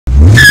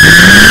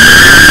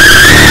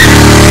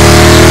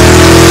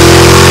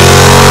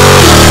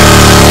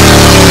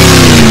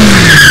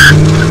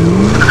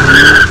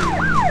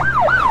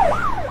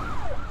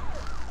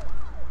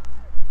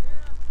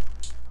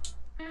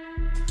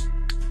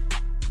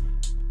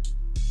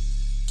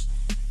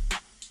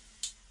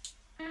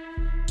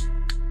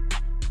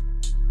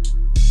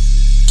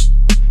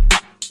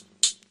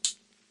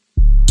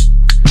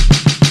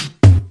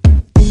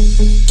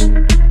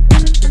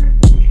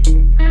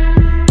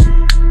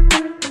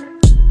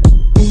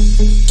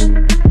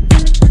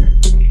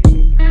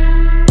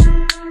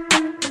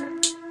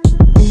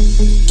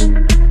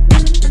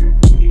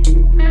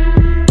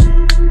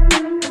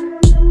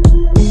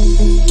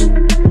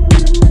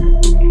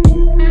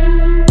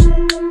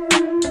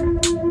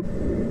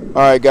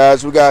All right,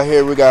 guys, we got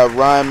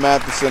Ryan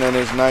Matheson and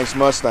his nice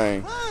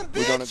Mustang. Run,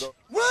 We're gonna go.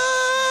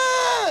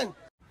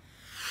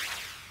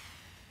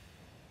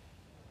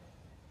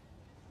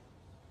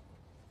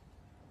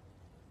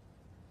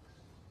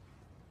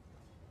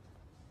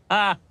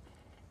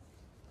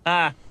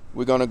 Run!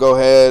 We're gonna go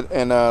ahead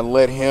and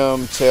let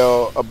him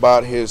tell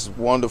about his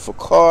wonderful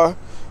car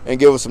and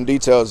give us some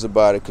details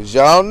about it, cause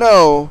y'all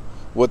know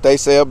what they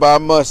say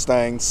about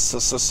Mustangs,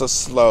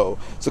 slow.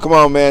 So come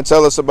on, man,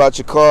 tell us about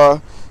your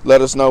car.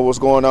 Let us know what's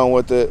going on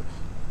with it.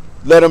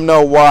 Let them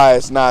know why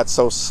it's not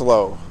so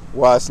slow.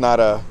 Why it's not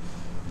a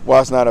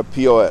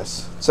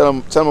POS. Tell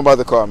them about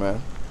the car,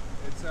 man.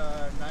 It's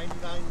a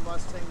 '99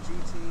 Mustang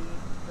GT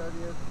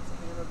 30th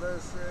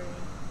anniversary.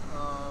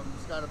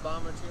 It's got a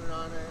Bama tune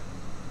on it.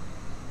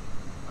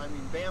 I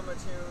mean Bama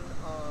tune.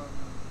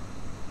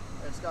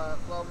 It's got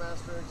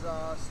Flowmaster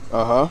exhaust.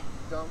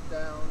 Dump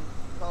down,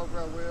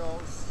 Cobra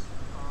wheels.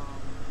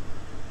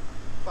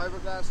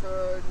 Fiberglass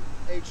hood.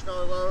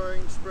 H&R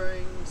lowering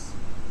springs.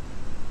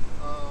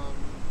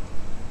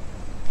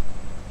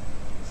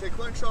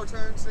 Sequential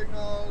turn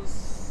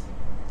signals,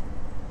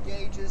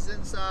 gauges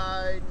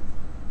inside.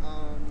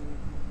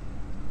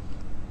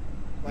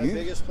 My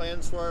biggest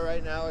plans for it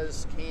right now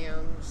is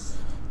cams.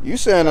 You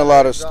saying a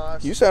lot of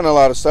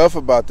stuff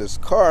about this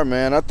car,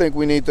 man. I think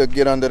we need to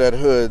get under that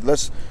hood.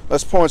 Let's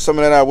point some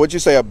of that out. What'd you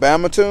say, a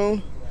Bama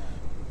tune?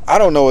 I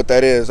don't know what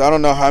that is. I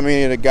don't know how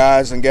many of the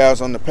guys and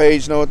gals on the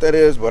page know what that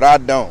is, but I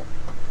don't.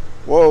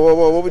 Whoa,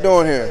 what we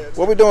doing here?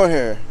 What we doing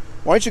here?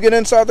 Why don't you get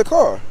inside the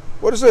car?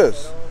 What is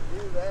this?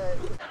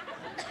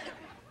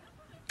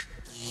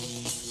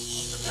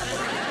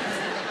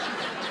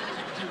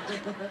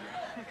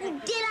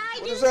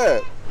 What is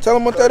that? Tell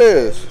them what that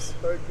is.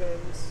 Hood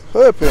pins.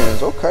 Hood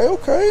pins.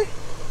 Okay.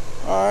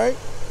 All right.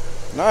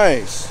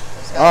 Nice.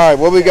 All right,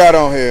 what we got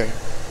on here?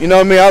 You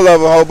know me, I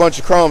love a whole bunch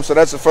of chrome, so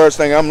that's the first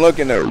thing I'm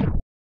looking at.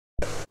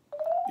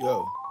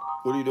 Yo,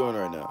 what are you doing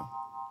right now?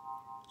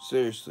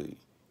 Seriously,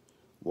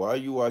 why are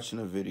you watching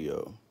a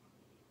video?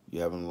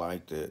 You haven't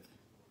liked it,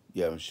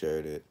 you haven't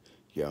shared it,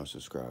 you haven't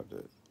subscribed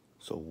it.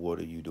 So what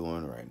are you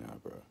doing right now,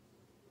 bro?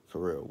 For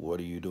real, what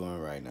are you doing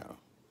right now?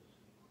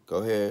 Go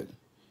ahead,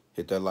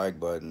 hit that like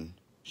button,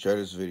 share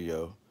this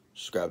video,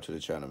 subscribe to the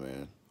channel,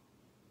 man.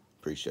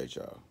 Appreciate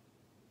y'all.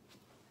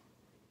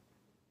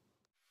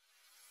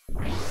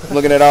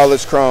 Looking at all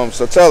this chrome.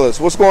 So tell us,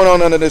 what's going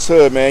on under this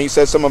hood, man? You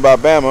said something about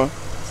Bama.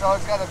 So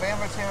it's got a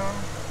Bama tune,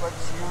 but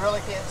you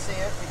really can't see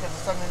it because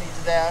it's underneath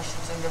the dash.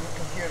 It's in the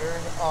computer.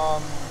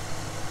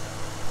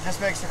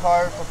 Just makes the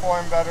car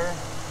perform better.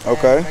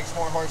 Okay. Makes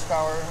more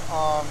horsepower.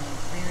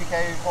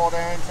 BBK cold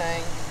air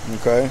tank.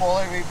 Okay.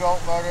 Fully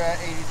rebuilt motor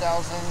at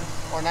 80,000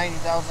 or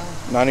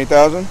 90,000.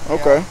 90,000?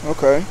 Okay, yeah.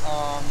 Okay.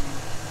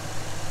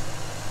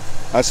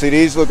 I see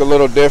these look a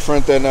little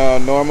different than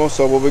normal.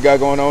 So what we got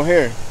going on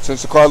here?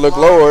 Since the car looked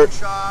lowered.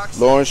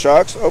 Lowering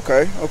shocks.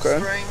 Okay.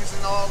 Springs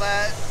and all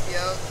that.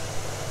 Yep.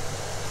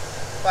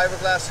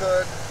 Fiberglass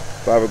hood.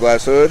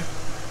 Fiberglass hood.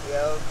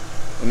 Yep.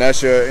 And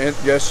that's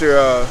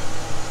your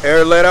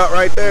air let out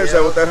right there. Yep. Is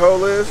that what that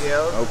hole is?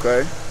 Yep.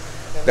 Okay.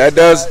 That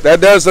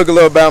does look a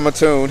little Bama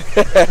tune.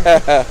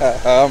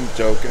 I'm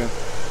joking.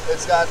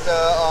 It's got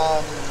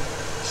the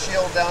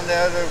shield down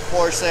there to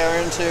force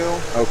air into.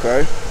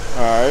 Okay.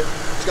 All right.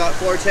 It's got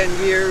 410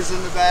 gears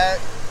in the back.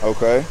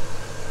 Okay.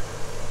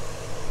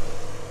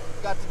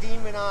 Got the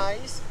demon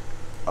eyes.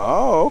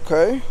 Oh,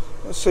 okay.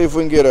 Let's see if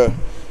we can get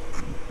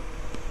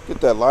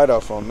that light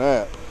off on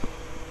that.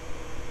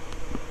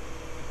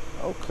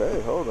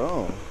 Okay, hold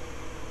on.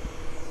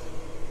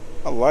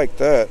 I like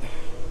that.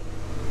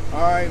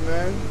 All right,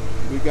 man.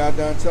 We got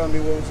done telling me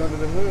what was under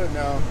the hood.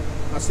 Now,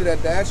 I see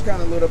that dash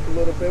kind of lit up a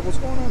little bit. What's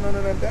going on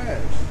under that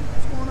dash?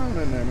 What's going on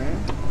in there,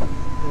 man?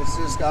 This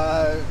has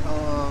got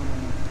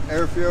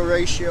air-fuel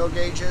ratio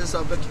gauges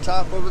up at the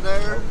top over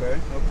there. Okay.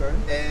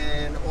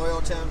 And oil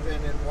temp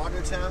and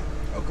water temp.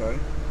 Okay.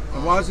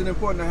 And why is it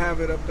important to have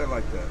it up there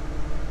like that?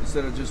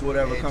 Instead of just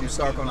whatever comes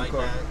stock on the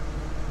car?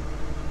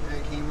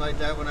 It came like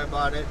that when I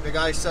bought it. The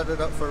guy set it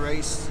up for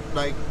race,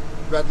 like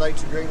red light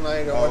to green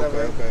light or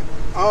whatever. Okay.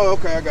 Oh,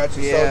 okay, I got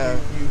you. Yeah.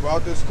 So you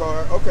bought this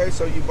car. Okay,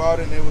 so you bought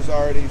it and it was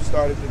already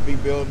started to be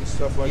built and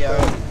stuff like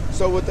that.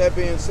 So with that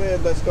being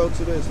said, let's go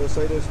to this. Let's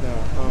say this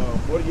now.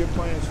 What are your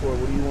plans for it?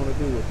 What do you want to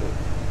do with it?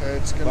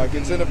 It's gonna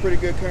it's in a pretty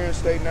good current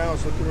state now.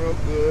 It's looking real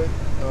good.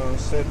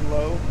 Setting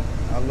low.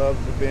 I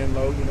love the bend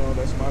low. You know,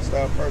 that's my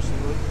style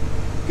personally.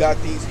 Got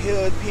these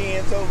hood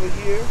pins over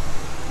here.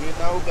 You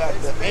know, got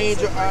the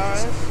angel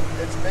eyes.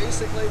 It's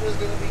basically was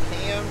going to be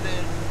cammed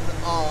and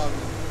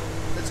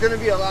it's going to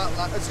be a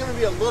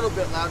little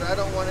bit louder. I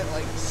don't want it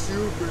like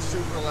super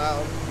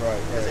loud.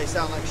 Right. Because they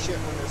sound like shit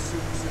when they're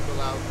super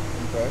loud.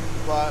 Okay.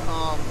 But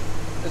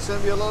it's going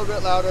to be a little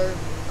bit louder.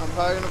 I'm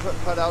probably going to put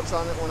cutouts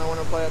on it when I want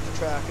to play at the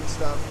track and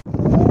stuff.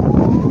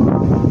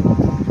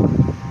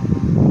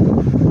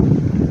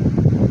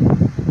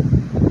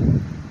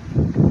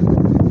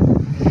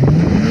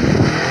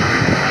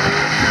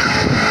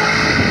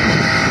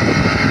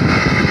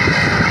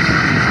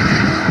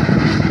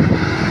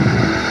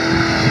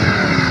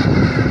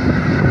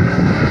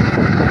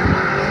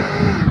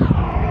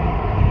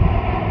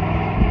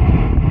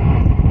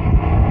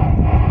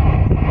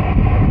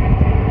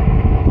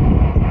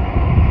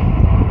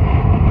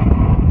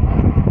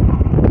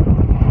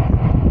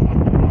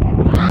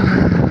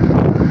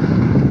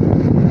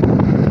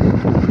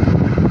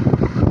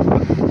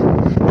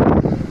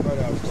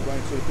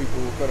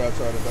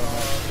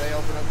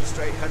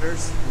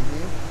 fenders.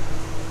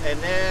 And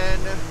then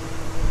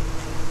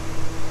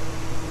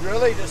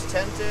really just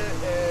tint it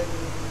and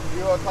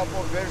do a couple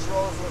of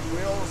visuals with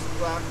wheels,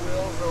 black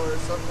wheels or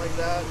something like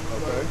that.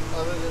 Okay. But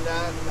other than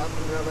that,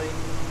 nothing really.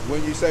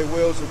 When you say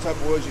wheels, what type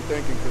of wheels you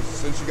thinking? Because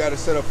since you got it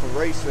set up for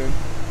racing,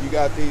 you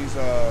got these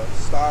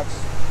stocks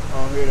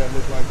on here that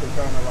look like they're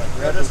kind of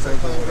like Just the replicas or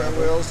Cobra whatever.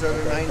 wheels that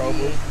are 90.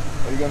 Cobras.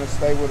 Are you going to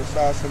stay with a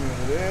style similar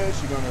to this?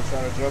 You're going to try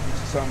to jump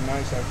into something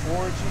nice like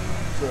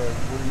 4Gs? Or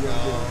what are you going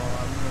to do?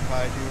 I'm going to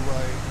probably do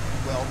like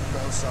Weld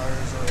Pro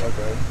Stars or...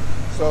 Okay.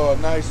 So a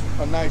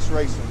nice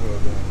racing wheel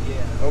then.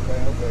 Yeah. Okay.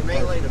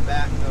 Mainly perfect. the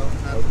back though,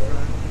 not the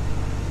front.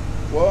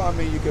 Well, I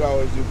mean, you could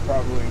always do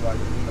probably like,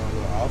 you know, a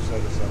little offset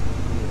or something.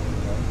 You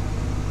know?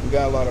 We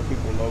got a lot of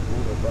people local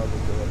that probably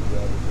could help you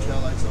out with that.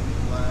 Tail lights will be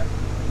black.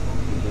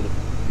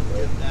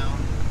 Get down.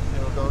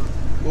 It'll go.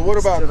 Well, what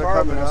about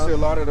carbon? I see a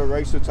lot of the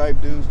racer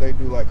type dudes, they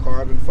do like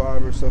carbon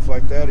fiber, stuff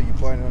like that. Are you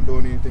planning on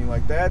doing anything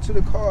like that to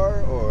the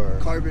car or?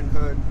 Carbon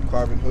hood.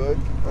 Carbon hood?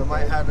 I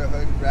might have the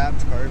hood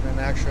wrapped carbon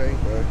actually.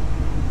 Okay.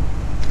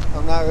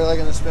 I'm not really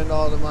going to spend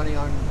all the money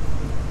on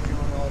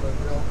doing all the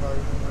real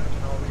carbon when it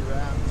can all be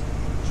wrapped.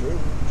 True.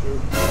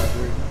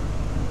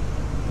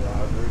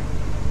 I agree.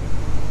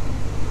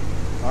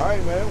 All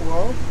right, man.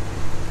 Well,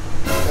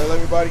 tell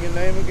everybody your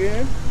name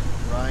again.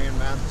 Ryan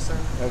Matheson.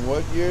 And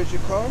what year is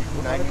your car?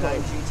 What 99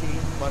 GT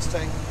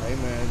Mustang. Hey,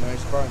 man.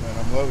 Nice car, man.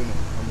 I'm loving it.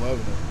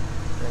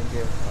 Thank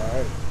you. All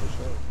right.